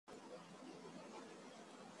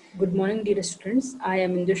Good morning, dear students. I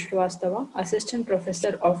am Indu Shrivastava, Assistant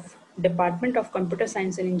Professor of Department of Computer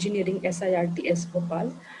Science and Engineering, SIRTS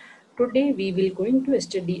Bhopal. Today, we will going to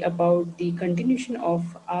study about the continuation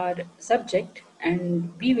of our subject,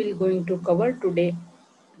 and we will going to cover today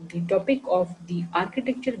the topic of the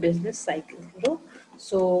architecture business cycle.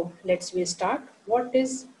 So let's we start. What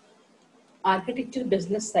is architecture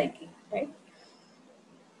business cycle, right?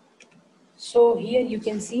 So here you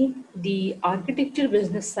can see the architecture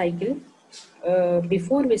business cycle.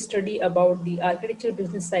 Before we study about the architecture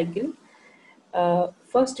business cycle,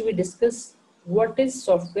 first we discuss what is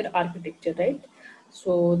software architecture, right?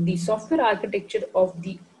 So the software architecture of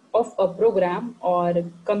a program or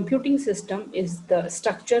computing system is the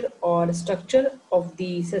structure of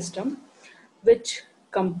the system which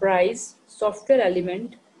comprise software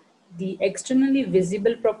element, the externally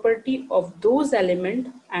visible property of those elements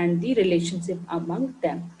and the relationship among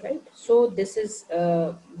them, right? So this is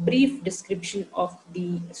a brief description of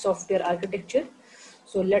the software architecture.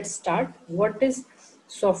 So let's start. What is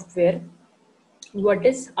software? What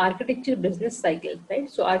is architecture business cycle, right?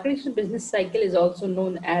 So architecture business cycle is also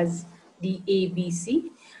known as the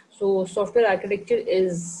ABC. So software architecture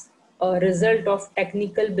is a result of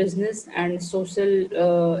technical, business and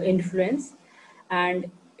social influence, and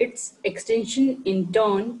its extension in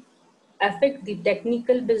turn affect the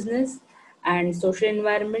technical, business and social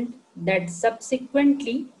environment that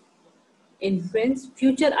subsequently influence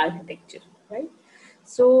future architecture, right?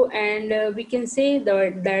 So, and we can say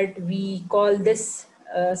that we call this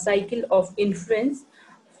cycle of influence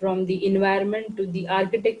from the environment to the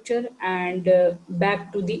architecture and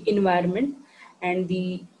back to the environment and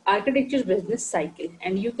the architecture business cycle.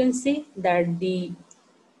 And you can say that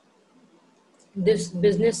this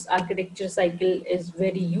business architecture cycle is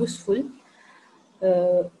very useful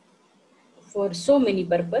uh, for so many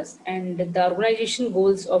purpose, and the organization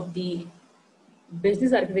goals of the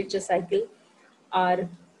business architecture cycle are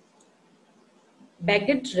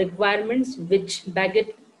bagged requirements which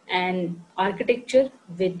bagged an architecture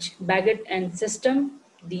which bagged and system.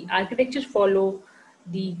 The architecture follow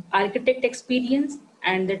the architect experience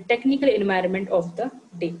and the technical environment of the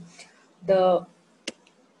day. The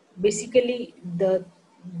basically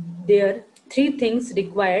there are three things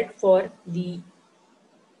required for the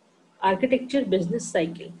architecture business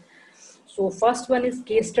cycle. So first one is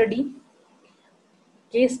case study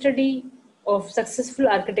of successful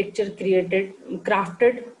architecture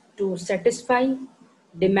crafted to satisfy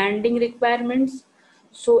demanding requirements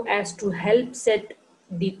so as to help set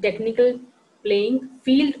the technical playing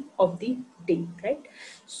field of the day, right?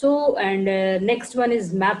 So, and next one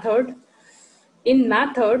is method. In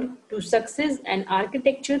method to success an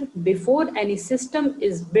architecture before any system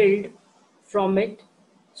is built from it,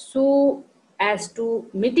 so as to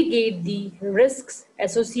mitigate the risks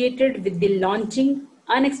associated with the launching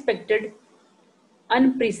unexpected,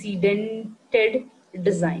 unprecedented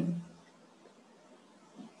design.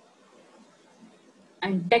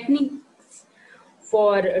 And techniques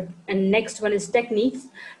for, and next one is techniques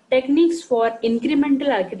for incremental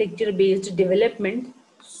architecture based development,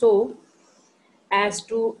 so as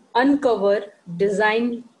to uncover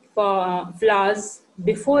design flaws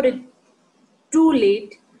before it too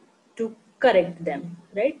late to correct them,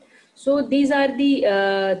 right? So these are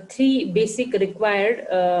the three basic required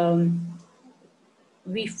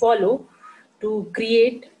we follow to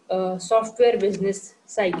create a software business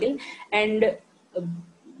cycle. And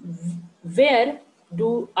where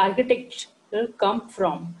do architecture come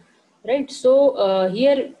from, right? So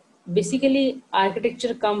here basically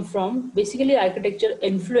architecture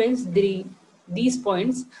influence these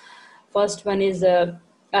points. First one is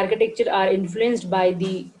architecture are influenced by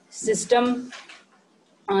the system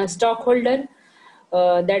stockholder.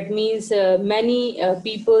 That means many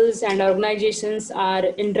peoples and organizations are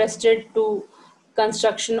interested to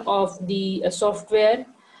construction of the software,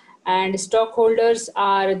 and stockholders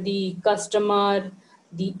are the customer,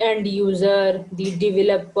 the end user, the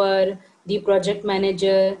developer, the project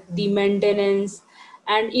manager, the maintenance,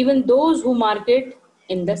 and even those who market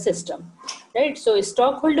in the system, right? So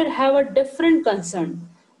stockholder have a different concern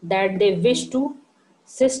that they wish to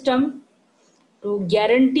system to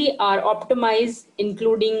guarantee or optimize,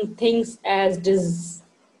 including things as desire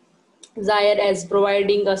as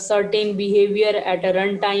providing a certain behavior at a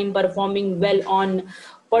runtime, performing well on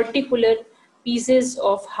particular pieces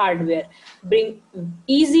of hardware, bring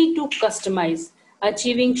easy to customize,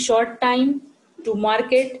 achieving short time to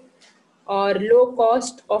market or low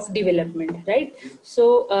cost of development, right?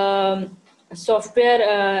 So software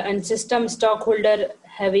and system stockholder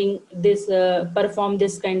having this perform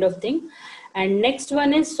this kind of thing. And next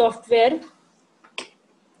one is software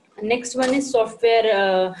Next one is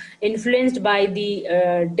software influenced by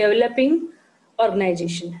the developing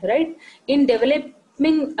organization, right? In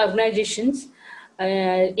developing organizations,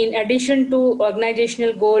 in addition to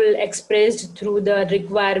organizational goal expressed through the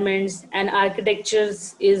requirements and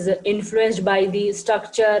architectures is influenced by the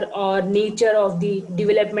structure or nature of the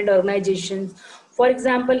development organizations. For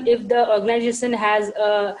example, if the organization has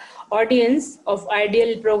a audience of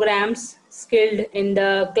ideal programs skilled in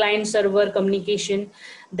the client server communication,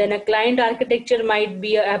 then a client architecture might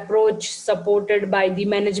be an approach supported by the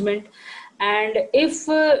management. And if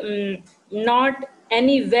not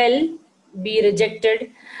any well be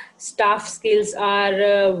rejected, staff skills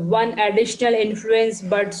are one additional influence,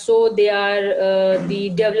 but so they are the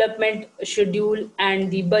development schedule and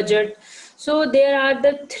the budget. So there are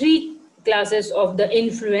the three classes of the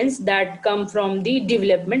influence that come from the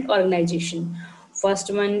development organization.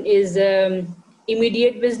 First one is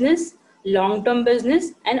immediate business, long-term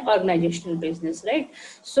business, and organizational business, right?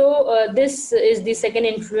 So this is the second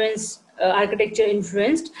influence, architecture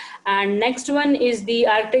influenced. And next one is the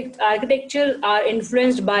architecture are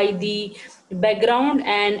influenced by the background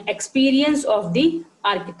and experience of the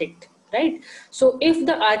architect, right? So if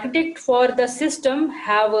the architect for the system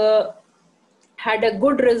have a had a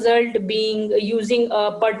good result being using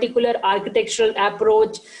a particular architectural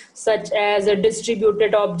approach such as a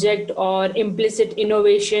distributed object or implicit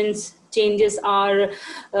innovations changes are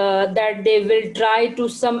that they will try to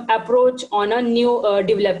some approach on a new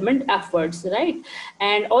development efforts, right?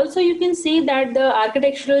 And also you can see that the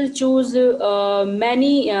architectural choose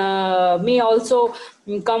many may also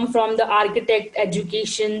come from the architect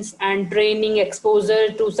educations and training,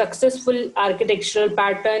 exposure to successful architectural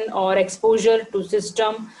pattern or exposure to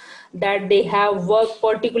system that they have worked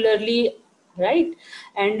particularly, right?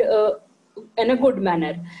 And in a good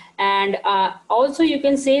manner. And also you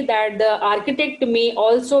can say that the architect may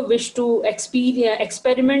also wish to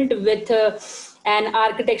experiment with an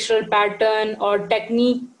architectural pattern or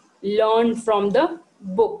technique learned from the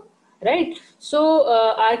book, right? So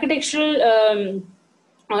architecture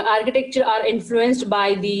are influenced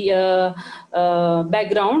by the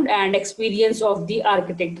background and experience of the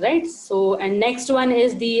architect, right? So, and next one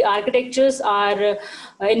is the architectures are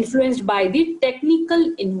influenced by the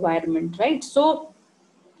technical environment, right? So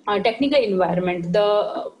technical environment,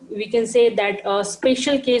 the we can say that a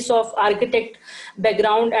special case of architect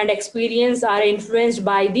background and experience are influenced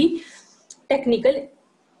by the technical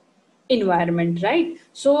environment, right?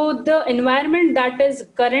 So the environment that is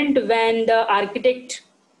current when the architect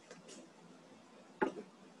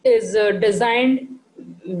is designed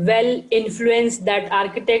well influence that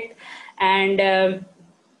architect. And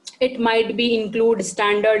it might be include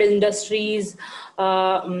standard industries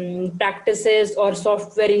practices or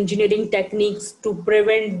software engineering techniques to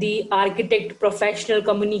prevent the architect professional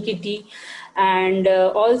community. And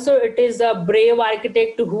also it is a brave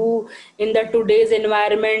architect who in the today's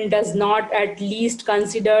environment does not at least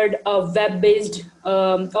considered a web based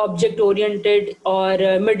object oriented or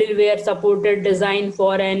middleware supported design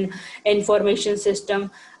for an information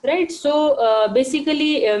system, right? So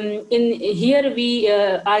basically in here we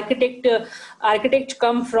architect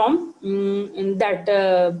come from in that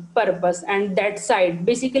purpose and that side,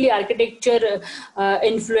 basically architecture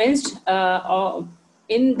influenced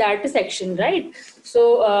in that section, right?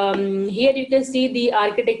 So here you can see the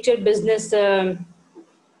architecture business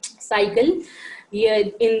cycle.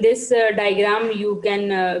 Here in this diagram you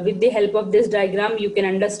can with the help of this diagram you can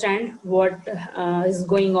understand what is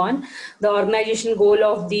going on. The organization goal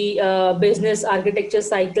of the business architecture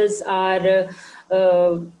cycles are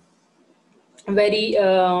very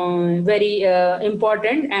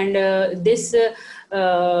important, and this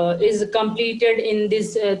is completed in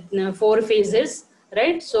this four phases,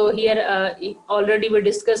 right? So here already we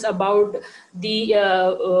discussed about the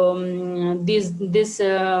this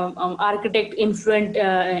architect influenced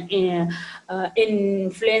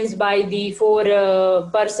by the four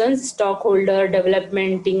persons: stockholder,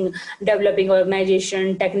 developing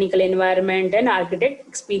organization, technical environment, and architect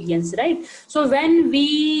experience, right? So when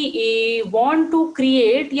we want to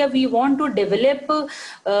create, yeah, we want to develop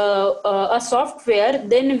a software,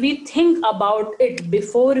 then we think about it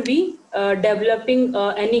before we developing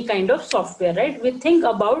any kind of software, right? We think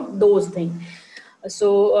about those things.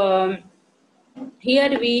 So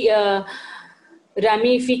here we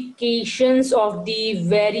ramifications of the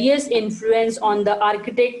various influence on the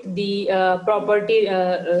architect, the property,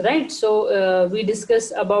 right? So we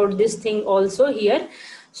discuss about this thing also here.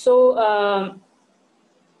 So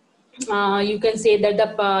you can say that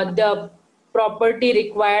the property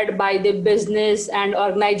required by the business and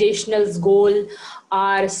organizational's goal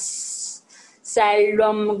are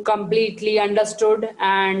seldom completely understood,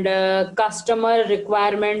 and customer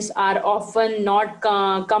requirements are often not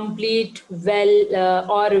complete,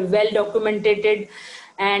 or well documented,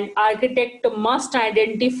 and architect must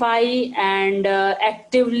identify and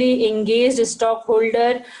actively engage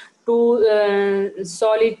stockholder to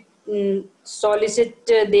solicit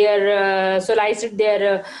their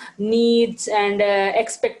needs and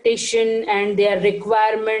expectation and their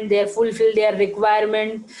requirement, their fulfill their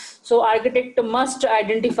requirement. So architect must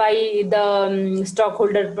identify the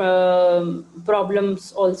stockholder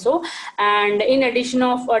problems also. And in addition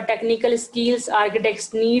of technical skills,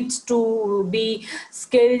 architects needs to be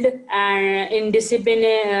skilled in discipline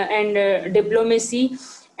and diplomacy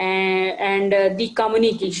and the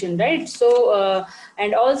communication, right? So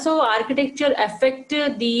and also architecture affect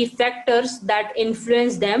the factors that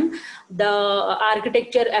influence them. The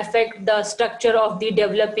architecture affect the structure of the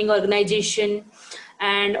developing organization,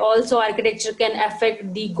 and also architecture can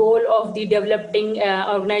affect the goal of the developing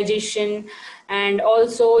organization. And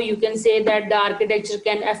also you can say that the architecture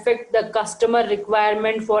can affect the customer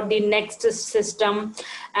requirement for the next system,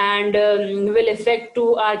 and will affect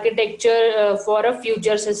to architecture for a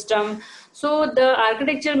future system. So the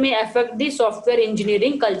architecture may affect the software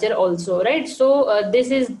engineering culture also, right? So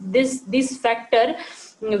this factor,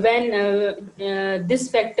 when this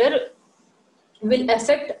factor will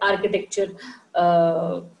affect architecture,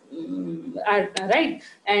 right?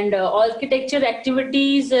 And architecture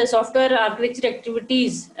activities, software architecture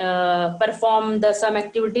activities perform the some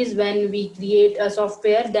activities. When we create a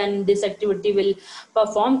software, then this activity will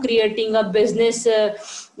perform, creating a business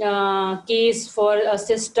case for a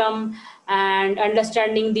system and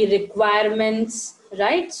understanding the requirements,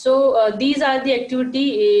 right? So these are the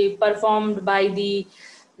activity performed by the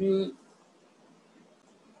mm,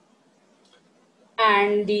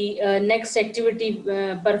 and the next activity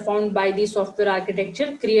performed by the software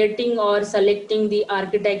architecture, creating or selecting the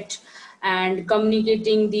architect and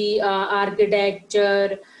communicating the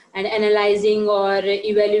architecture and analyzing or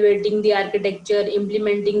evaluating the architecture,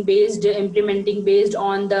 implementing based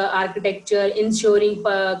on the architecture, ensuring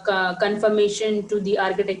confirmation to the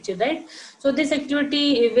architecture, right? So this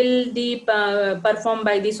activity will be performed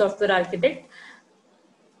by the software architect.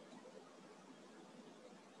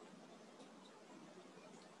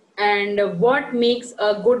 And what makes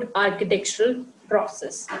a good architectural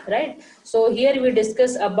process, right? So here we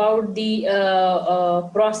discuss about the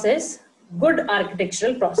process, good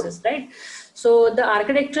architectural process, right? So the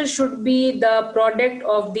architecture should be the product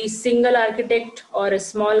of the single architect or a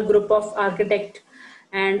small group of architect,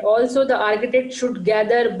 and also the architect should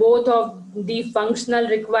gather both of the functional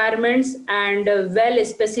requirements and well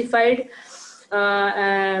specified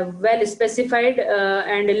and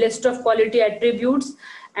a list of quality attributes.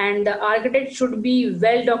 And the architect should be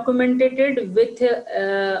well documented with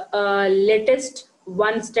a latest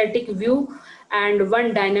one static view and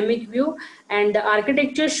one dynamic view. And the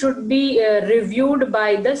architecture should be reviewed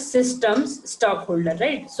by the system's stockholder,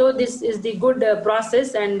 right? So this is the good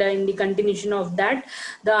process. And in the continuation of that,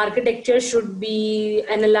 the architecture should be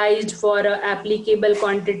analyzed for applicable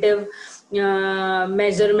quantitative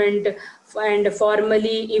measurement and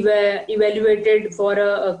formally evaluated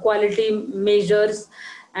for quality measures.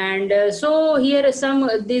 And so here are some,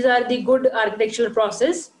 these are the good architectural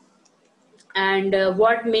process. And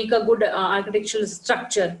what make a good architectural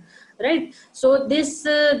structure, right? So this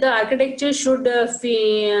the architecture should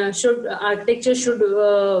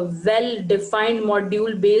well defined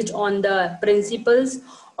module based on the principles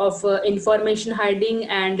of information hiding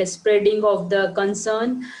and spreading of the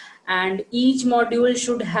concern. And each module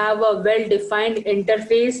should have a well defined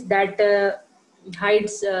interface that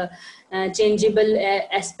hides changeable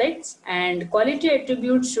aspects. And quality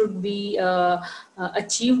attributes should be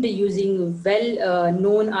achieved using well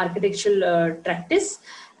known architectural practice.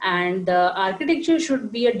 And the architecture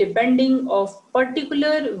should be a depending of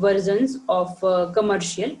particular versions of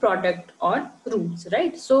commercial product or rules,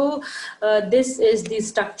 right? So this is the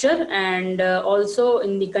structure. And also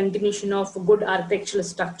in the continuation of good architectural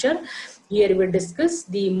structure, here we discuss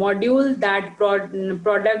the module that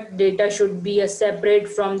product data should be separate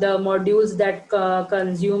from the modules that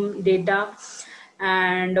consume data.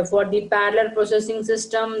 And for the parallel processing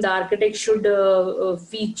system, the architect should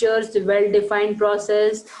features well-defined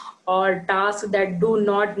process or tasks that do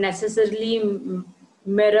not necessarily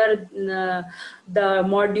mirror the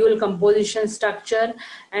module composition structure.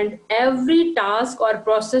 And every task or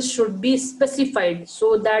process should be specified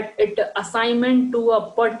so that it assignment to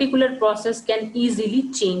a particular process can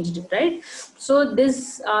easily changed, right? So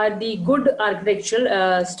these are the good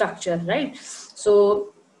architectural structure, right?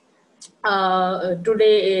 So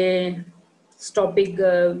today topic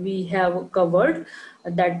we have covered.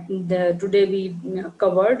 Today we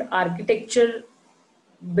covered architecture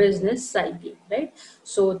business cycle, right?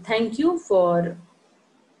 So thank you for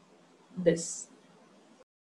this.